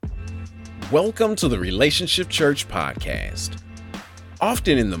Welcome to the Relationship Church Podcast.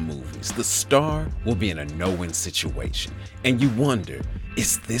 Often in the movies, the star will be in a no-win situation, and you wonder,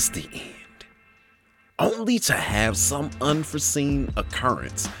 is this the end? Only to have some unforeseen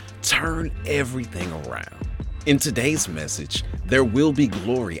occurrence turn everything around. In today's message, there will be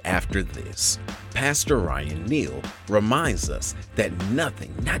glory after this. Pastor Ryan Neal reminds us that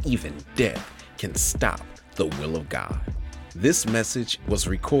nothing, not even death, can stop the will of God. This message was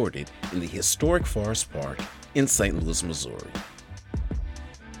recorded in the historic Forest Park in St. Louis, Missouri.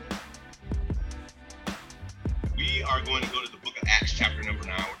 We are going to go to the book of Acts, chapter number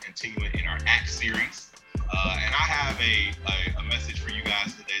 9. We're continuing in our Acts series. And I have a message for you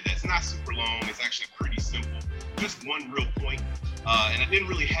guys today that's not super long. It's actually pretty simple. Just one real point. And I didn't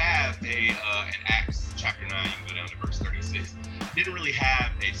really have an Acts chapter 9. You can go down to verse 36. I didn't really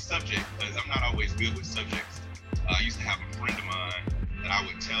have a subject because I'm not always good with subjects. I used to have a friend of mine that I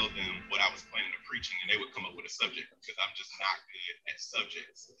would tell them what I was planning on preaching, and they would come up with a subject because I'm just not good at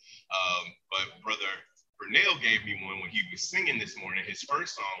subjects. But Brother Burnell gave me one when he was singing this morning. His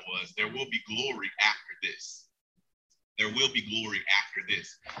first song was, "There will be glory after this." There will be glory after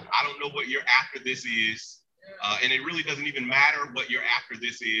this. I don't know what your after this is, and it really doesn't even matter what your after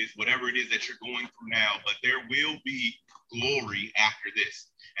this is, whatever it is that you're going through now, but there will be glory after this.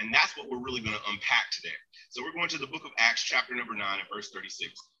 And that's what we're really going to unpack today. So we're going to the book of Acts, chapter number 9, and verse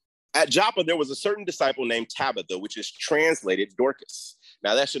 36. At Joppa, there was a certain disciple named Tabitha, which is translated Dorcas.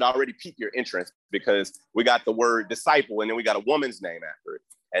 Now, that should already pique your interest because we got the word disciple and then we got a woman's name after it.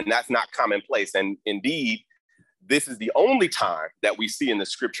 And that's not commonplace. And indeed, this is the only time that we see in the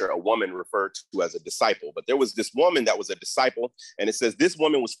scripture a woman referred to as a disciple. But there was this woman that was a disciple, and it says this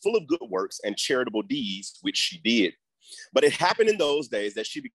woman was full of good works and charitable deeds, which she did. But it happened in those days that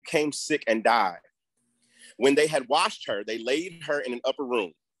she became sick and died. When they had washed her, they laid her in an upper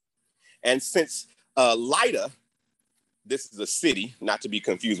room. And since Lydda, this is a city, not to be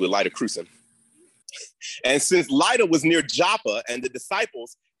confused with Lydda Crewson. And since Lydda was near Joppa and the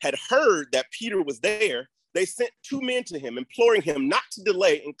disciples had heard that Peter was there, they sent 2 men to him, imploring him not to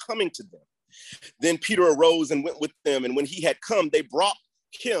delay in coming to them. Then Peter arose and went with them. And when he had come, they brought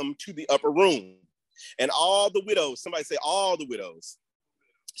him to the upper room. And all the widows, somebody say all the widows,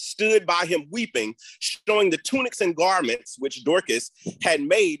 stood by him weeping, showing the tunics and garments which Dorcas had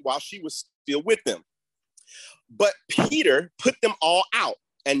made while she was still with them. But Peter put them all out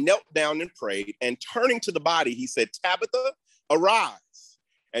and knelt down and prayed. And turning to the body, he said, "Tabitha, arise."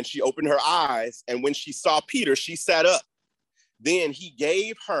 And she opened her eyes. And when she saw Peter, she sat up. Then he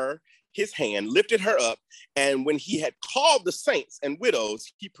gave her his hand, lifted her up. And when he had called the saints and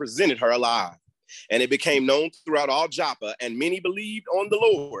widows, he presented her alive. And it became known throughout all Joppa, and many believed on the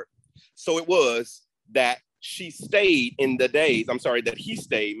Lord. So it was that he stayed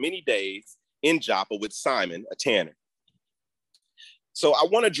many days in Joppa with Simon, a tanner. So I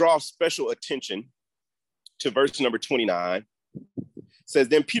want to draw special attention to verse number 29. It says,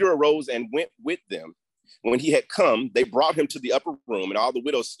 then Peter arose and went with them. When he had come, they brought him to the upper room, and all the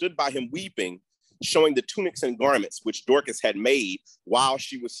widows stood by him weeping, showing the tunics and garments which Dorcas had made while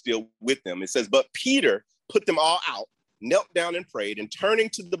she was still with them. It says, but Peter put them all out, knelt down and prayed, and turning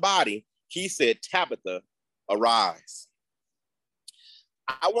to the body, he said, "Tabitha, arise."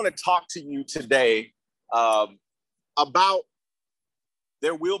 I want to talk to you today about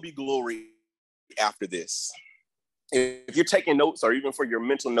there will be glory after this. If you're taking notes or even for your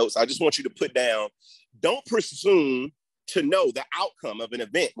mental notes, I just want you to put down, don't presume to know the outcome of an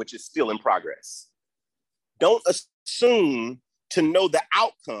event which is still in progress. Don't assume to know the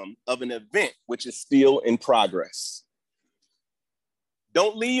outcome of an event which is still in progress.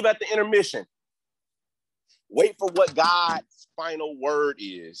 Don't leave at the intermission. Wait for what God's final word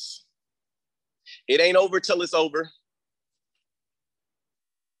is. It ain't over till it's over.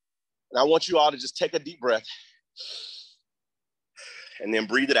 And I want you all to just take a deep breath and then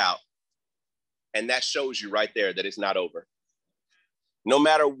breathe it out. And that shows you right there that it's not over. No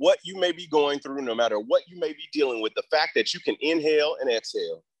matter what you may be going through, no matter what you may be dealing with, the fact that you can inhale and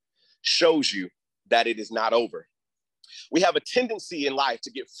exhale shows you that it is not over. We have a tendency in life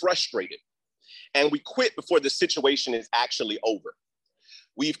to get frustrated, and we quit before the situation is actually over.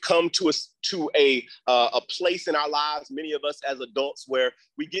 We've come to a place in our lives, many of us as adults, where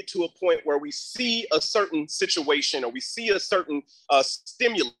we get to a point where we see a certain situation or we see a certain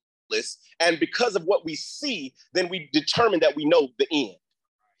stimulus. And because of what we see, then we determine that we know the end.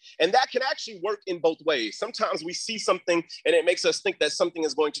 And that can actually work in both ways. Sometimes we see something and it makes us think that something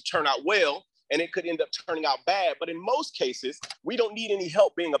is going to turn out well, and it could end up turning out bad. But in most cases, we don't need any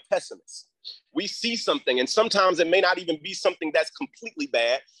help being a pessimist. We see something, and sometimes it may not even be something that's completely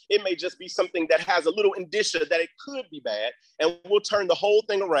bad. It may just be something that has a little indicia that it could be bad, and we'll turn the whole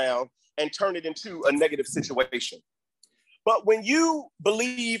thing around and turn it into a negative situation. But when you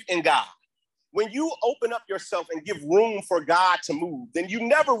believe in God, when you open up yourself and give room for God to move, then you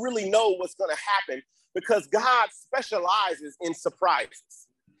never really know what's going to happen, because God specializes in surprises.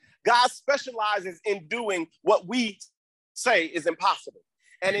 God specializes in doing what we say is impossible.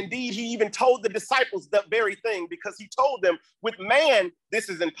 And indeed, he even told the disciples that very thing, because he told them, with man, this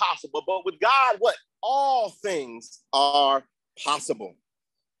is impossible. But with God, what? All things are possible.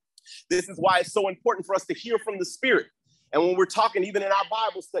 This is why it's so important for us to hear from the Spirit. And when we're talking, even in our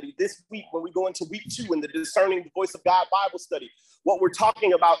Bible study this week, when we go into week 2 in the Discerning the Voice of God Bible study, what we're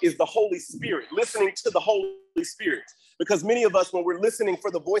talking about is the Holy Spirit, listening to the Holy Spirit. Because many of us, when we're listening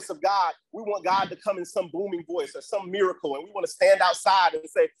for the voice of God, we want God to come in some booming voice or some miracle. And we want to stand outside and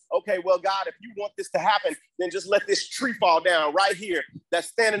say, okay, well, God, if you want this to happen, then just let this tree fall down right here that's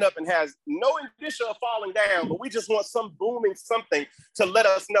standing up and has no indicia of falling down. But we just want some booming something to let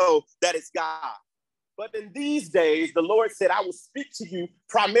us know that it's God. But in these days, the Lord said, I will speak to you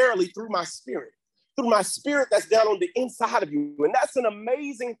primarily through my Spirit that's down on the inside of you. And that's an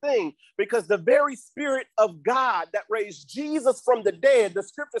amazing thing, because the very Spirit of God that raised Jesus from the dead, the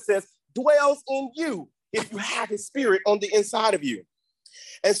scripture says, dwells in you if you have his Spirit on the inside of you.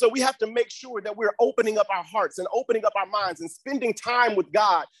 And so we have to make sure that we're opening up our hearts and opening up our minds and spending time with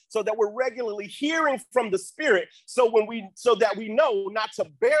God, so that we're regularly hearing from the Spirit, so that we know not to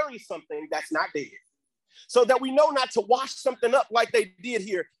bury something that's not dead. So that we know not to wash something up like they did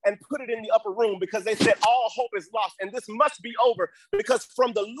here and put it in the upper room, because they said all hope is lost and this must be over, because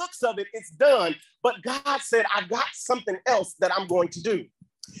from the looks of it, it's done. But God said, I got something else that I'm going to do.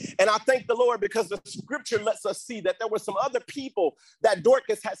 And I thank the Lord, because the scripture lets us see that there were some other people that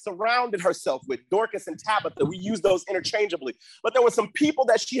Dorcas had surrounded herself with. Dorcas and Tabitha, we use those interchangeably. But there were some people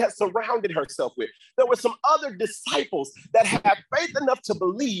that she had surrounded herself with. There were some other disciples that had faith enough to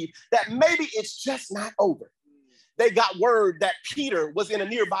believe that maybe it's just not over. They got word that Peter was in a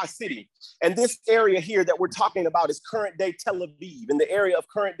nearby city. And this area here that we're talking about is current day Tel Aviv, in the area of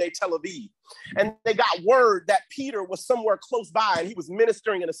current day Tel Aviv. And they got word that Peter was somewhere close by, and he was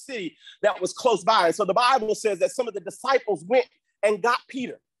ministering in a city that was close by. And so the Bible says that some of the disciples went and got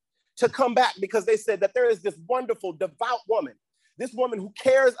Peter to come back, because they said that there is this wonderful, devout woman. This woman who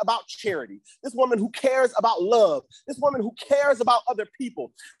cares about charity. This woman who cares about love. This woman who cares about other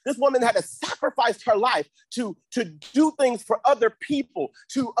people. This woman had to sacrifice her life to do things for other people,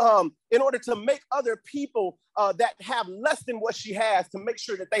 in order to make other people that have less than what she has, to make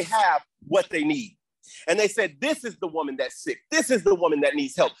sure that they have what they need. And they said, this is the woman that's sick. This is the woman that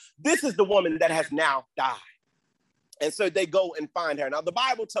needs help. This is the woman that has now died. And so they go and find her. Now, the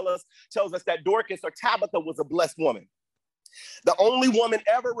Bible tells us that Dorcas, or Tabitha, was a blessed woman. The only woman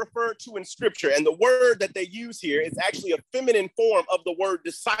ever referred to in scripture, and the word that they use here is actually a feminine form of the word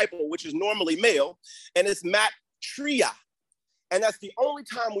disciple, which is normally male, and it's matria. And that's the only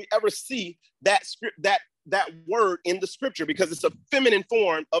time we ever see that word in the scripture, because it's a feminine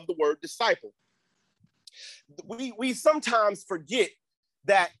form of the word disciple. We sometimes forget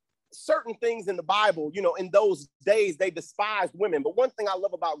that certain things in the Bible, in those days, they despised women. But one thing I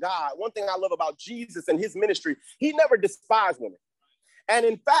love about God, one thing I love about Jesus and his ministry, he never despised women. And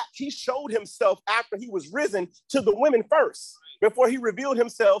in fact, he showed himself after he was risen to the women first, before he revealed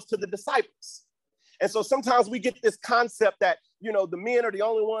himself to the disciples. And so sometimes we get this concept that, the men are the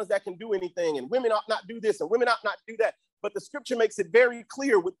only ones that can do anything, and women ought not do this, and women ought not do that. But the scripture makes it very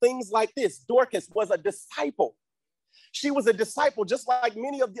clear with things like this. Dorcas was a disciple. She was a disciple, just like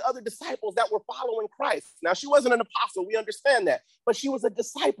many of the other disciples that were following Christ. Now, she wasn't an apostle, we understand that, but she was a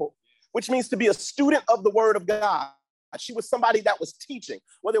disciple, which means to be a student of the word of God. She was somebody that was teaching,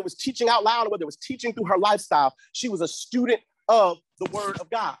 whether it was teaching out loud or whether it was teaching through her lifestyle. She was a student of the word of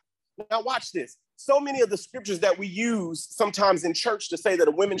God. Now, watch this. So many of the scriptures that we use sometimes in church to say that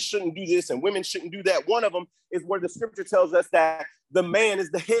a women shouldn't do this and women shouldn't do that, one of them is where the scripture tells us that the man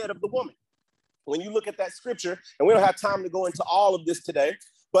is the head of the woman. When you look at that scripture, and we don't have time to go into all of this today,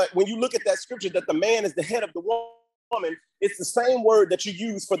 but when you look at that scripture that the man is the head of the woman, it's the same word that you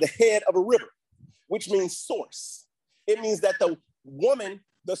use for the head of a river, which means source. It means that the woman,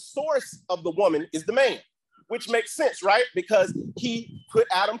 the source of the woman is the man, which makes sense, right? Because he put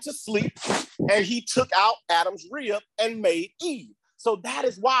Adam to sleep and he took out Adam's rib and made Eve. So that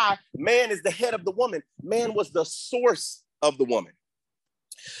is why man is the head of the woman. Man was the source of the woman.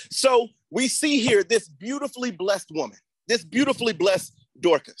 So we see here this beautifully blessed woman, this beautifully blessed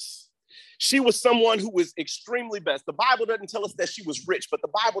Dorcas. She was someone who was extremely blessed. The Bible doesn't tell us that she was rich, but the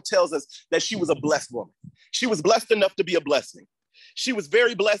Bible tells us that she was a blessed woman. She was blessed enough to be a blessing. She was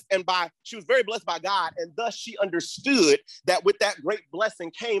very blessed by God, and thus she understood that with that great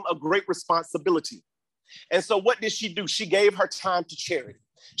blessing came a great responsibility. And so what did she do? She gave her time to charity.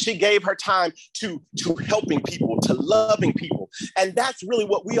 She gave her time to helping people, to loving people. And that's really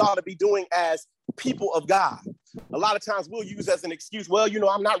what we ought to be doing as people of God. A lot of times we'll use as an excuse, well,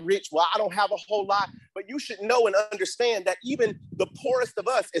 I'm not rich. Well, I don't have a whole lot. But you should know and understand that even the poorest of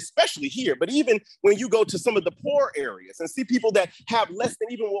us, especially here, but even when you go to some of the poor areas and see people that have less than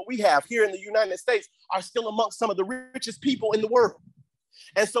even what we have here in the United States are still amongst some of the richest people in the world.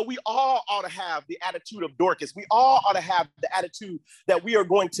 And so we all ought to have the attitude of Dorcas. We all ought to have the attitude that we are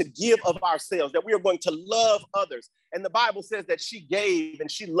going to give of ourselves, that we are going to love others. And the Bible says that she gave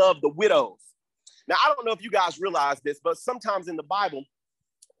and she loved the widows. Now, I don't know if you guys realize this, but sometimes in the Bible,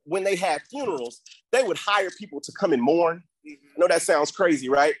 when they had funerals, they would hire people to come and mourn. I know that sounds crazy,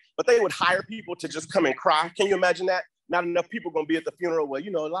 right? But they would hire people to just come and cry. Can you imagine that? Not enough people going to be at the funeral. Well,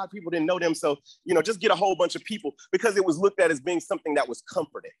 a lot of people didn't know them. So, just get a whole bunch of people because it was looked at as being something that was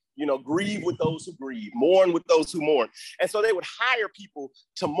comforting. Grieve with those who grieve, mourn with those who mourn. And so they would hire people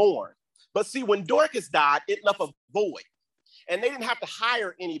to mourn. But see, when Dorcas died, it left a void. And they didn't have to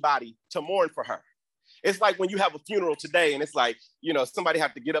hire anybody to mourn for her. It's like when you have a funeral today and it's like, somebody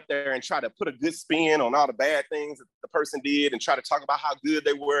have to get up there and try to put a good spin on all the bad things that the person did and try to talk about how good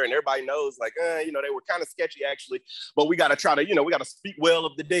they were. And everybody knows like, they were kind of sketchy actually, but we got to try to, we got to speak well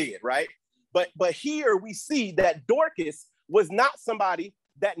of the dead, right? But here we see that Dorcas was not somebody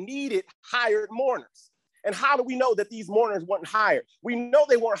that needed hired mourners. And how do we know that these mourners weren't hired? We know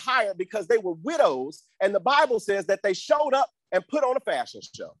they weren't hired because they were widows. And the Bible says that they showed up and put on a fashion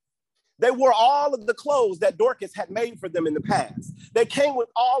show. They wore all of the clothes that Dorcas had made for them in the past. They came with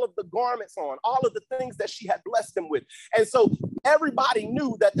all of the garments on, all of the things that she had blessed them with. And so everybody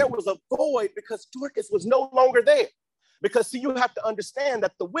knew that there was a void because Dorcas was no longer there. Because see, you have to understand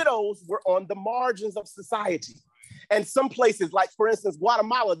that the widows were on the margins of society. And some places, like for instance,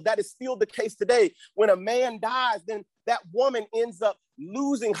 Guatemala, that is still the case today. When a man dies, then that woman ends up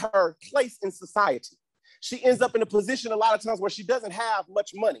losing her place in society. She ends up in a position a lot of times where she doesn't have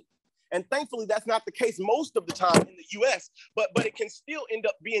much money. And thankfully, that's not the case most of the time in the US, but it can still end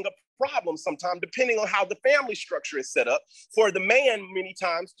up being a problem sometimes, depending on how the family structure is set up for the man many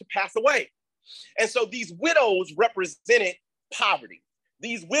times to pass away. And so these widows represented poverty.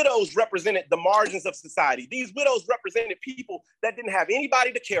 These widows represented the margins of society. These widows represented people that didn't have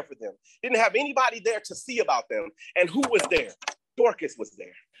anybody to care for them, didn't have anybody there to see about them. And who was there? Dorcas was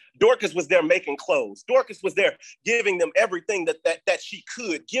there. Dorcas was there making clothes. Dorcas was there giving them everything that she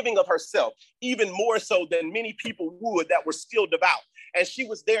could, giving of herself, even more so than many people would that were still devout. And she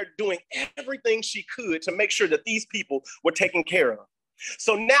was there doing everything she could to make sure that these people were taken care of.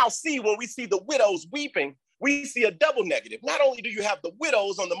 So now see, when we see the widows weeping, we see a double negative. Not only do you have the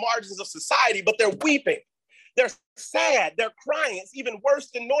widows on the margins of society, but they're weeping. They're sad, they're crying. It's even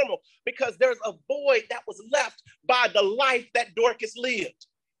worse than normal because there's a void that was left by the life that Dorcas lived.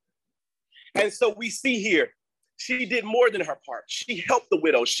 And so we see here, she did more than her part. She helped the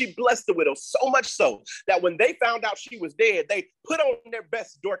widows. She blessed the widows so much so that when they found out she was dead, they put on their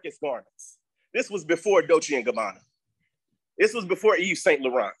best Dorcas garments. This was before Dolce & Gabbana. This was before Yves Saint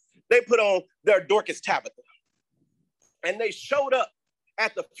Laurent. They put on their Dorcas Tabitha. And they showed up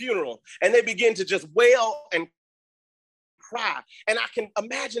at the funeral and they began to just wail and cry. And I can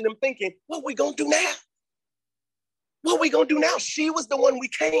imagine them thinking, what are we going to do now? What are we going to do now? She was the one we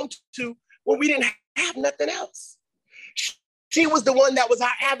came to when we didn't have nothing else. She was the one that was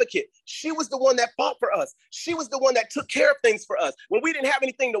our advocate. She was the one that fought for us. She was the one that took care of things for us. When we didn't have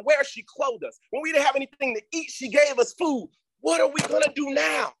anything to wear, she clothed us. When we didn't have anything to eat, she gave us food. What are we going to do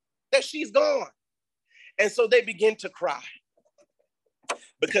now that she's gone? And so they begin to cry.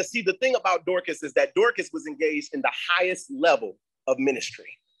 Because see, the thing about Dorcas is that Dorcas was engaged in the highest level of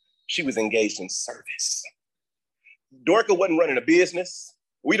ministry. She was engaged in service. Dorcas wasn't running a business.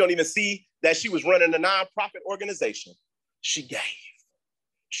 We don't even see that she was running a nonprofit organization. She gave.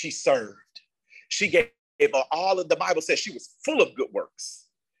 She served. She gave all of the Bible says she was full of good works.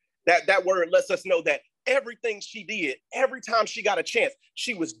 That word lets us know that everything she did, every time she got a chance,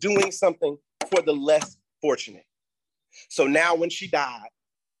 she was doing something for the less fortunate. So now when she died,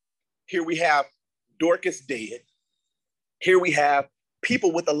 here we have Dorcas dead. Here we have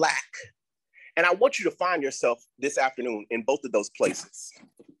people with a lack. And I want you to find yourself this afternoon in both of those places.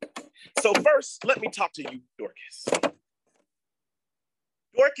 So first, let me talk to you, Dorcas.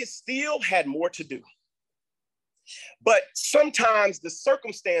 Dorcas still had more to do. But sometimes the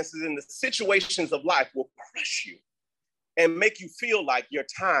circumstances and the situations of life will crush you and make you feel like your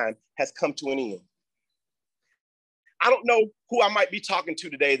time has come to an end. I don't know who I might be talking to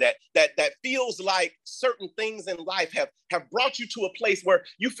today that feels like certain things in life have brought you to a place where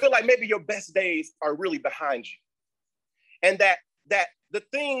you feel like maybe your best days are really behind you. And that the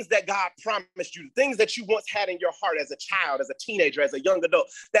things that God promised you, the things that you once had in your heart as a child, as a teenager, as a young adult,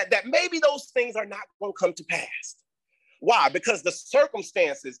 that maybe those things are not going to come to pass. Why? Because the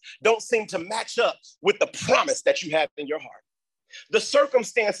circumstances don't seem to match up with the promise that you have in your heart. The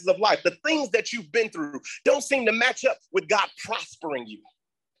circumstances of life, the things that you've been through, don't seem to match up with God prospering you.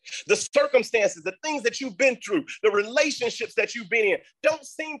 The circumstances, the things that you've been through, the relationships that you've been in, don't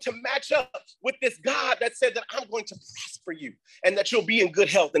seem to match up with this God that said that I'm going to prosper you and that you'll be in good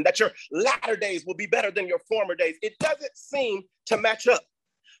health and that your latter days will be better than your former days. It doesn't seem to match up.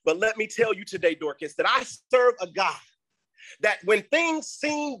 But let me tell you today, Dorcas, that I serve a God that when things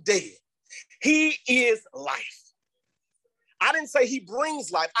seem dead, he is life. I didn't say he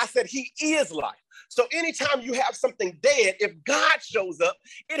brings life. I said he is life. So anytime you have something dead, if God shows up,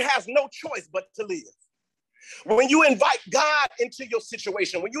 it has no choice but to live. When you invite God into your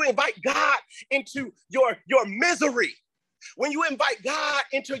situation, when you invite God into your misery, when you invite God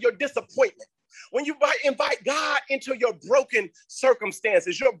into your disappointment, when you invite God into your broken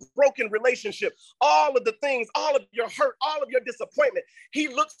circumstances, your broken relationship, all of the things, all of your hurt, all of your disappointment, he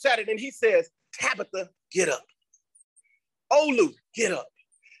looks at it and he says, Tabitha, get up. Olu, get up.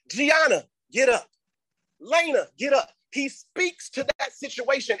 Gianna, get up. Lena, get up. He speaks to that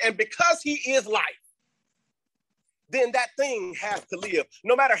situation, and because he is life, then that thing has to live,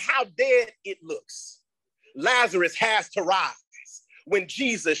 no matter how dead it looks. Lazarus has to rise when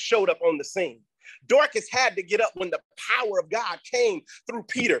Jesus showed up on the scene. Dorcas had to get up when the power of God came through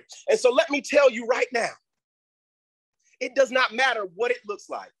Peter. And so let me tell you right now, it does not matter what it looks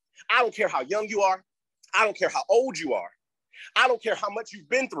like. I don't care how young you are. I don't care how old you are. I don't care how much you've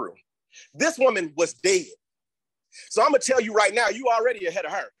been through. This woman was dead. So I'm going to tell you right now, you already ahead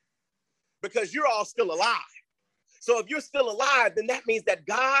of her because you're all still alive. So if you're still alive, then that means that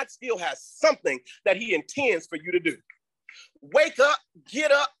God still has something that he intends for you to do. Wake up,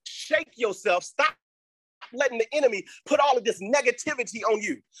 get up, shake yourself, stop letting the enemy put all of this negativity on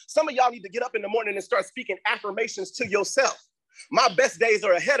you. Some of y'all need to get up in the morning and start speaking affirmations to yourself. My best days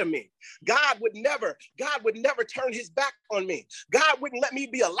are ahead of me. God would never turn his back on me. God wouldn't let me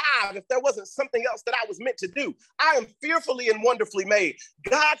be alive if there wasn't something else that I was meant to do. I am fearfully and wonderfully made.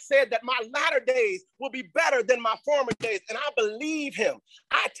 God said that my latter days will be better than my former days, and I believe him.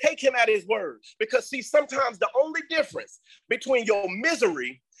 I take him at his word because, see, sometimes the only difference between your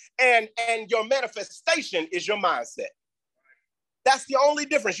misery and your manifestation is your mindset. That's the only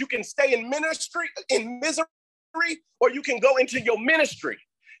difference. You can stay in misery, or you can go into your ministry.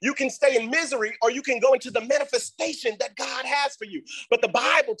 You can stay in misery, or you can go into the manifestation that God has for you. But the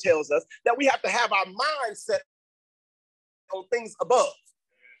Bible tells us that we have to have our mindset on things above.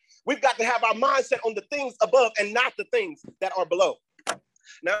 We've got to have our mindset on the things above and not the things that are below.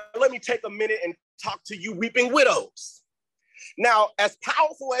 Now, let me take a minute and talk to you weeping widows. Now, as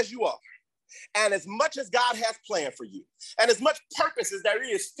powerful as you are, and as much as God has planned for you, and as much purpose as there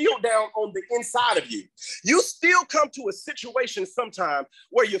is still down on the inside of you, you still come to a situation sometime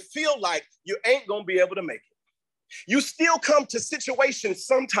where you feel like you ain't gonna be able to make it. You still come to situations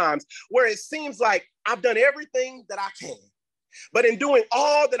sometimes where it seems like I've done everything that I can, but in doing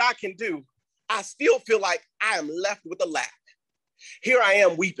all that I can do, I still feel like I am left with a lack. Here I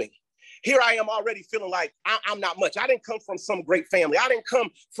am weeping. Here I am already feeling like I'm not much. I didn't come from some great family. I didn't come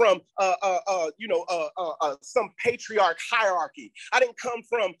from, some patriarch hierarchy. I didn't come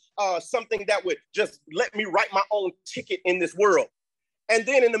from something that would just let me write my own ticket in this world. And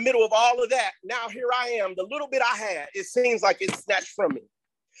then in the middle of all of that, now here I am, the little bit I had, it seems like it's snatched from me.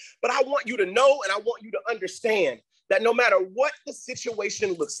 But I want you to know, and I want you to understand that no matter what the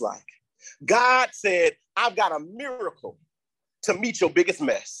situation looks like, God said, I've got a miracle to meet your biggest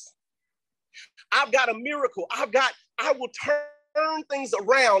mess. I've got a miracle. I will turn things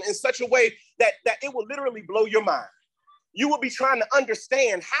around in such a way that it will literally blow your mind. You will be trying to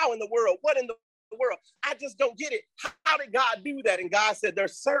understand how in the world, what in the world, I just don't get it. How did God do that? And God said,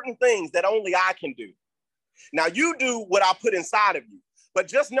 there's certain things that only I can do. Now you do what I put inside of you, but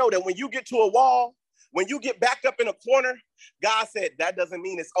just know that when you get to a wall, when you get backed up in a corner, God said, that doesn't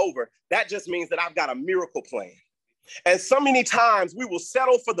mean it's over. That just means that I've got a miracle plan. And so many times we will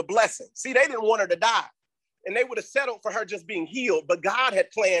settle for the blessing. See, they didn't want her to die, and they would have settled for her just being healed. But God had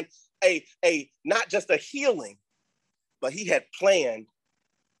planned a not just a healing, but he had planned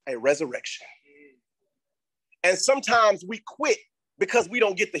a resurrection. And sometimes we quit because we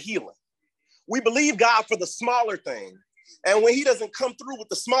don't get the healing. We believe God for the smaller thing. And when he doesn't come through with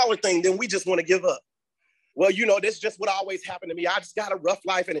the smaller thing, then we just want to give up. Well, this is just what always happened to me. I just got a rough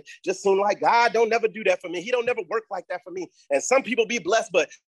life, and it just seemed like God don't never do that for me. He don't never work like that for me. And some people be blessed, but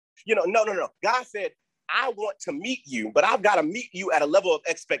no. God said, I want to meet you, but I've got to meet you at a level of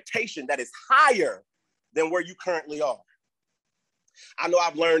expectation that is higher than where you currently are. I know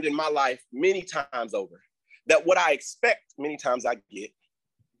I've learned in my life many times over that what I expect, many times I get.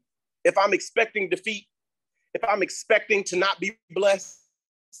 If I'm expecting defeat, if I'm expecting to not be blessed,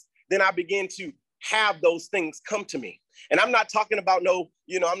 then I begin to have those things come to me. And I'm not talking about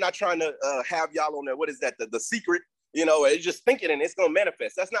I'm not trying to have y'all on there. What is that? The secret, it's just thinking and it's going to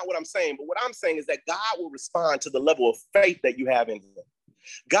manifest. That's not what I'm saying. But what I'm saying is that God will respond to the level of faith that you have in him.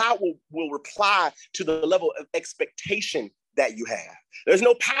 God will reply to the level of expectation that you have. There's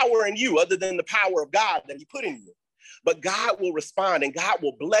no power in you other than the power of God that he put in you. But God will respond and God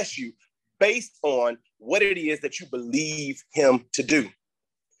will bless you based on what it is that you believe him to do.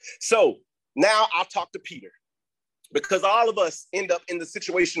 So now I'll talk to Peter, because all of us end up in the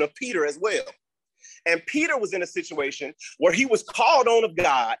situation of Peter as well. And Peter was in a situation where he was called on of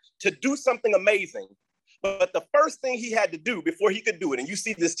God to do something amazing. But the first thing he had to do before he could do it, and you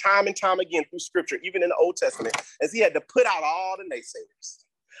see this time and time again through scripture, even in the Old Testament, is he had to put out all the naysayers,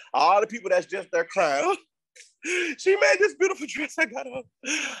 all the people that's just there crying. Oh, she made this beautiful dress I got on.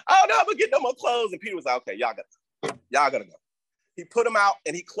 Oh no, I'm gonna get no more clothes. And Peter was like, okay, y'all gotta go. He put them out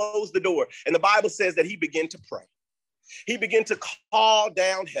and he closed the door. And the Bible says that he began to pray. He began to call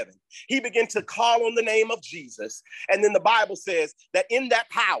down heaven. He began to call on the name of Jesus. And then the Bible says that in that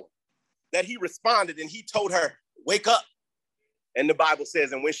power that he responded and he told her, wake up. And the Bible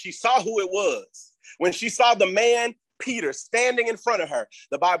says, and when she saw who it was, when she saw the man, Peter, standing in front of her,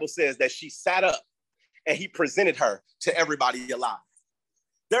 the Bible says that she sat up and he presented her to everybody alive.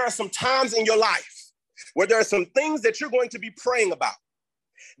 There are some times in your life where there are some things that you're going to be praying about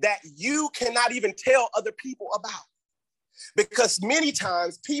that you cannot even tell other people about. Because many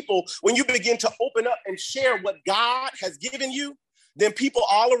times people, when you begin to open up and share what God has given you, then people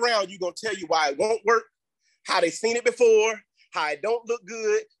all around you going to tell you why it won't work, how they've seen it before, how it don't look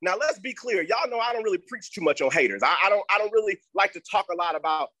good. Now, let's be clear. Y'all know I don't really preach too much on haters. I don't really like to talk a lot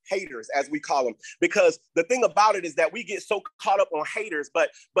about haters, as we call them, because the thing about it is that we get so caught up on haters, but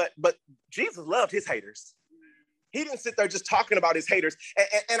Jesus loved his haters. He didn't sit there just talking about his haters.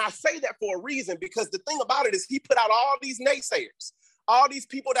 And I say that for a reason, because the thing about it is he put out all these naysayers, all these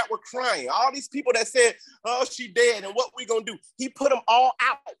people that were crying, all these people that said, oh, she dead, and what we gonna do? He put them all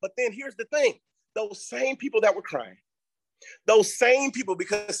out. But then here's the thing. Those same people that were crying, those same people,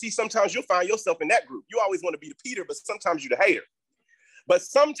 because see, sometimes you'll find yourself in that group. You always want to be the Peter, but sometimes you're the hater. But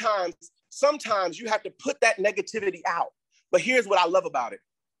sometimes you have to put that negativity out. But here's what I love about it.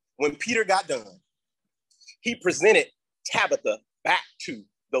 When Peter got done, he presented Tabitha back to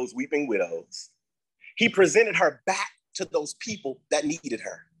those weeping widows. He presented her back to those people that needed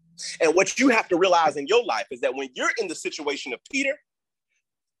her. And what you have to realize in your life is that when you're in the situation of Peter,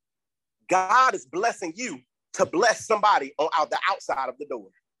 God is blessing you to bless somebody on the outside of the door.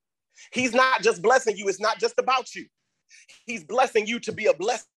 He's not just blessing you. It's not just about you. He's blessing you to be a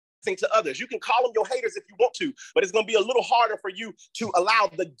blessing to others. You can call them your haters if you want to, but it's going to be a little harder for you to allow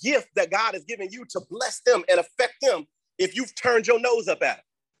the gift that God has given you to bless them and affect them if you've turned your nose up at it.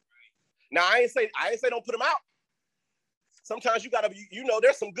 Now, I ain't say don't put them out. Sometimes you got to,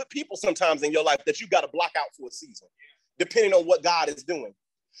 there's some good people sometimes in your life that you got to block out for a season, depending on what God is doing.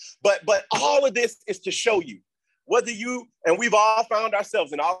 But all of this is to show you whether and we've all found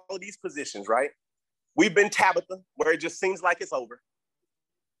ourselves in all of these positions, right? We've been Tabitha, where it just seems like it's over.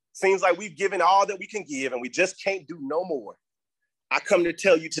 Seems like we've given all that we can give and we just can't do no more. I come to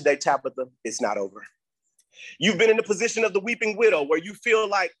tell you today, Tabitha, it's not over. You've been in the position of the weeping widow where you feel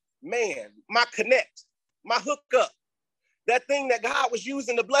like, man, my connect, my hookup, that thing that God was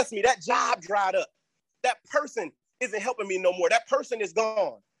using to bless me, that job dried up. That person isn't helping me no more. That person is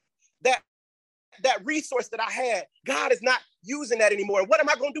gone. That resource that I had, God is not using that anymore. What am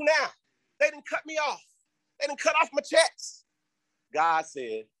I going to do now? They didn't cut me off. They didn't cut off my checks. God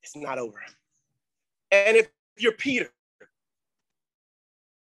said, it's not over. And if you're Peter,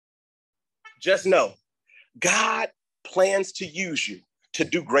 just know God plans to use you to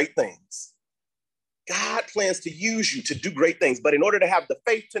do great things. God plans to use you to do great things. But in order to have the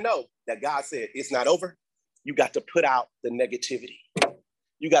faith to know that God said it's not over, you got to put out the negativity.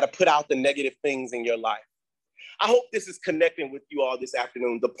 You got to put out the negative things in your life. I hope this is connecting with you all this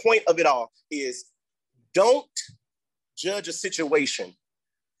afternoon. The point of it all is don't judge a situation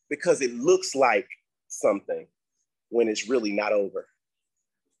because it looks like something when it's really not over.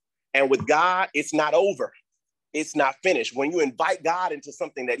 And with God, it's not over. It's not finished. When you invite God into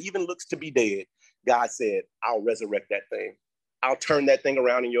something that even looks to be dead, God said, I'll resurrect that thing. I'll turn that thing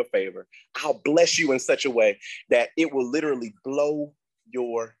around in your favor. I'll bless you in such a way that it will literally blow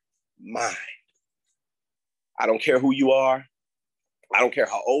your mind. I don't care who you are. I don't care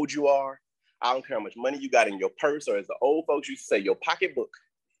how old you are. I don't care how much money you got in your purse, or as the old folks used to say, your pocketbook.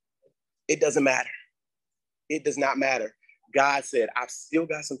 It doesn't matter. It does not matter. God said, I've still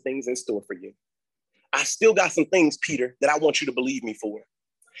got some things in store for you. I still got some things, Peter, that I want you to believe me for.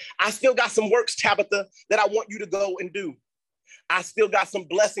 I still got some works, Tabitha, that I want you to go and do. I still got some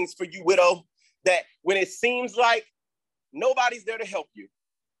blessings for you, widow, that when it seems like nobody's there to help you,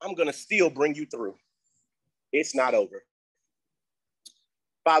 I'm going to still bring you through. It's not over.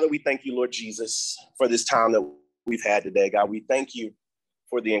 Father, we thank you, Lord Jesus, for this time that we've had today. God, we thank you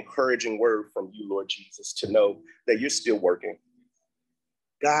for the encouraging word from you, Lord Jesus, to know that you're still working.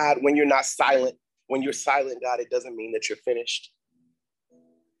 God, when you're not silent, when you're silent, God, it doesn't mean that you're finished.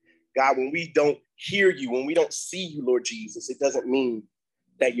 God, when we don't hear you, when we don't see you, Lord Jesus, it doesn't mean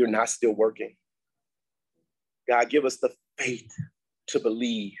that you're not still working. God, give us the faith to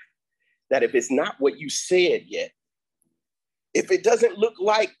believe that if it's not what you said yet, if it doesn't look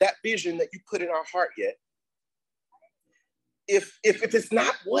like that vision that you put in our heart yet, if it's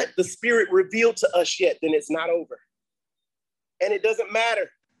not what the Spirit revealed to us yet, then it's not over. And it doesn't matter.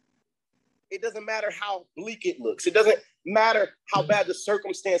 It doesn't matter how bleak it looks. It doesn't matter how bad the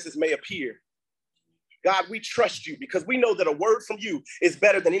circumstances may appear. God, we trust you because we know that a word from you is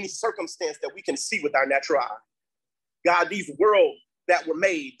better than any circumstance that we can see with our natural eye. God, these worlds that were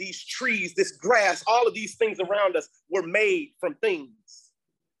made, these trees, this grass, all of these things around us were made from things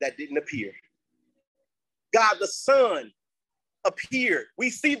that didn't appear. God, the sun appeared. We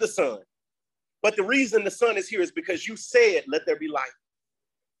see the sun. But the reason the sun is here is because you said, let there be light.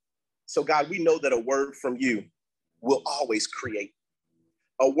 So God, we know that a word from you will always create.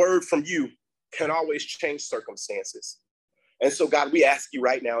 A word from you can always change circumstances. And so God, we ask you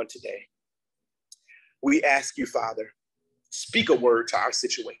right now and today, we ask you, Father, speak a word to our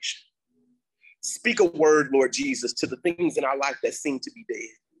situation. Speak a word, Lord Jesus, to the things in our life that seem to be dead.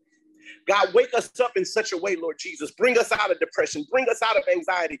 God, wake us up in such a way, Lord Jesus. Bring us out of depression. Bring us out of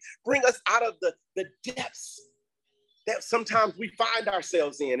anxiety. Bring us out of the depths that sometimes we find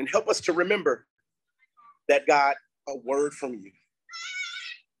ourselves in, and help us to remember that, God, a word from you.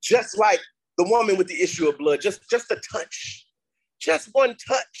 Just like the woman with the issue of blood, just a touch, just one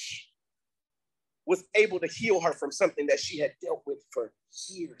touch was able to heal her from something that she had dealt with for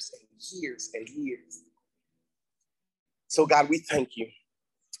years and years and years. So God, we thank you.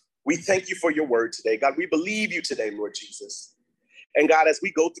 We thank you for your word today. God, we believe you today, Lord Jesus. And God, as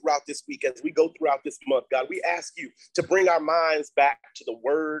we go throughout this week, as we go throughout this month, God, we ask you to bring our minds back to the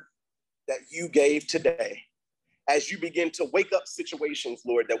word that you gave today. As you begin to wake up situations,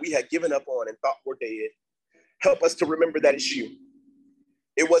 Lord, that we had given up on and thought were dead, help us to remember that it's you.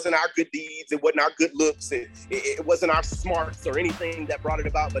 It wasn't our good deeds. It wasn't our good looks. It wasn't our smarts or anything that brought it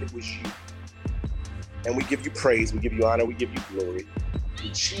about, but it was you. And we give you praise. We give you honor. We give you glory.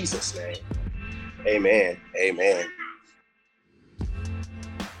 In Jesus' name, amen. Amen.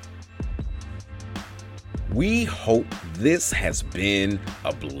 We hope this has been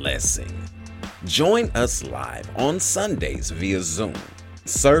a blessing. Join us live on Sundays via Zoom.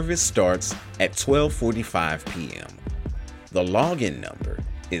 Service starts at 12:45 p.m. The login number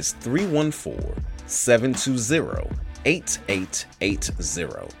is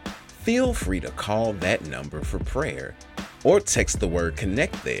 314-720-8880. Feel free to call that number for prayer or text the word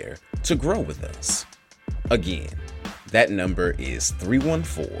connect there to grow with us. Again, that number is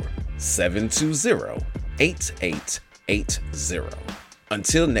 314-720-8880.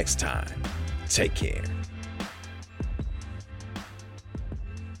 Until next time, take care.